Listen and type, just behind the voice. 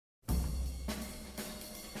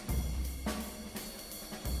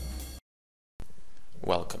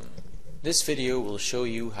Welcome. This video will show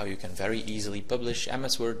you how you can very easily publish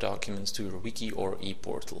MS Word documents to your wiki or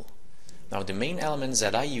ePortal. Now the main elements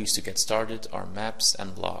that I use to get started are maps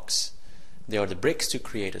and blocks. They are the bricks to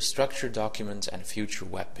create a structured document and future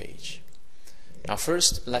web page. Now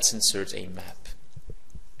first let's insert a map.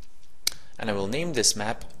 And I will name this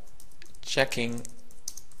map Checking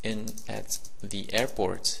in at the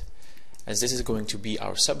Airport, as this is going to be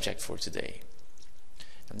our subject for today.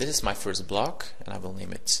 And this is my first block, and I will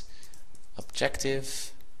name it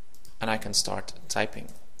Objective, and I can start typing.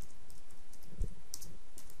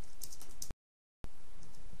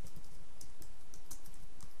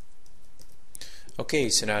 Okay,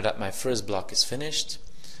 so now that my first block is finished,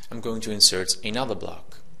 I'm going to insert another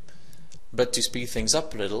block. But to speed things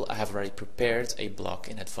up a little, I have already prepared a block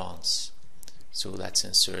in advance. So let's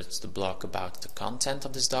insert the block about the content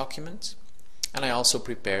of this document, and I also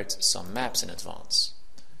prepared some maps in advance.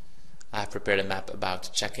 I have prepared a map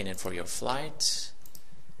about checking in for your flight,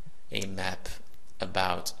 a map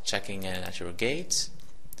about checking in at your gate,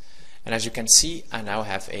 and as you can see, I now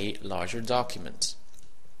have a larger document.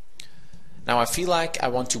 Now I feel like I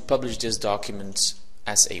want to publish this document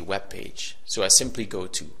as a web page, so I simply go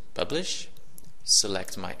to Publish,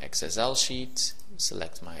 select my XSL sheet,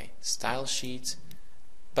 select my style sheet,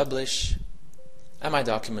 publish, and my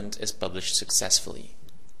document is published successfully.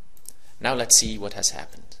 Now let's see what has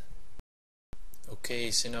happened.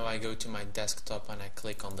 Okay, so now I go to my desktop and I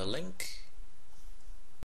click on the link.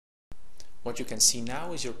 What you can see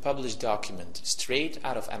now is your published document, straight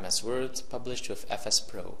out of MS Word, published with FS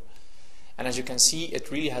Pro. And as you can see,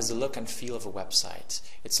 it really has the look and feel of a website.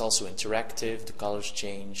 It's also interactive, the colors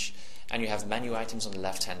change, and you have menu items on the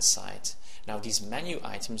left hand side. Now these menu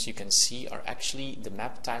items you can see are actually the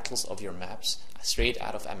map titles of your maps, straight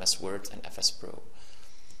out of MS Word and FS Pro.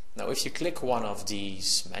 Now if you click one of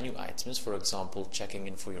these menu items, for example checking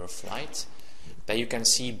in for your flight, then you can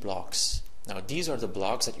see blocks. Now these are the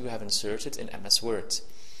blocks that you have inserted in MS Word.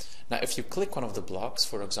 Now if you click one of the blocks,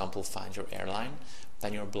 for example find your airline,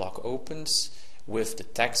 then your block opens with the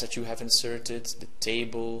text that you have inserted, the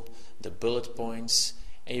table, the bullet points,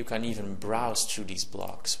 and you can even browse through these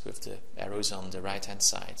blocks with the arrows on the right hand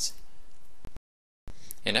side.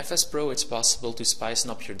 In FS Pro it's possible to spice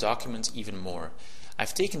up your document even more.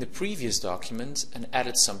 I've taken the previous document and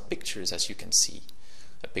added some pictures, as you can see.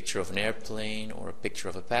 A picture of an airplane or a picture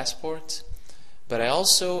of a passport. But I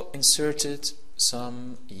also inserted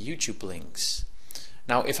some YouTube links.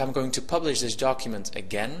 Now if I'm going to publish this document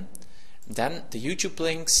again, then the YouTube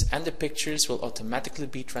links and the pictures will automatically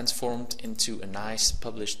be transformed into a nice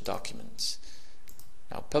published document.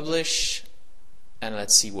 Now publish, and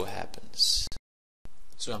let's see what happens.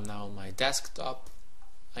 So I'm now on my desktop.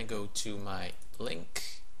 I go to my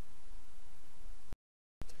link.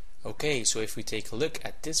 Okay, so if we take a look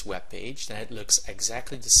at this web page, then it looks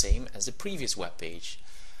exactly the same as the previous web page.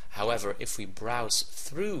 However, if we browse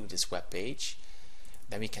through this web page,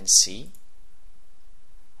 then we can see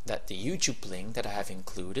that the YouTube link that I have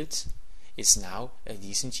included is now a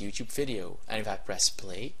decent YouTube video, and if I press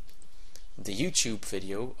play, the YouTube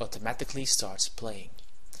video automatically starts playing.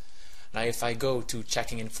 Now if I go to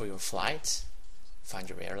checking in for your flight, find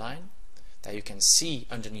your airline, that you can see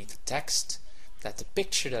underneath the text that the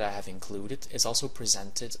picture that I have included is also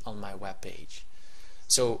presented on my web page.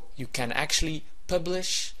 So you can actually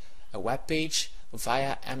publish a web page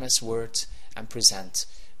via MS Word and present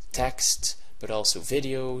text, but also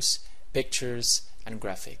videos, pictures and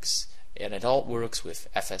graphics, and it all works with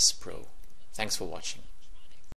FS Pro. Thanks for watching.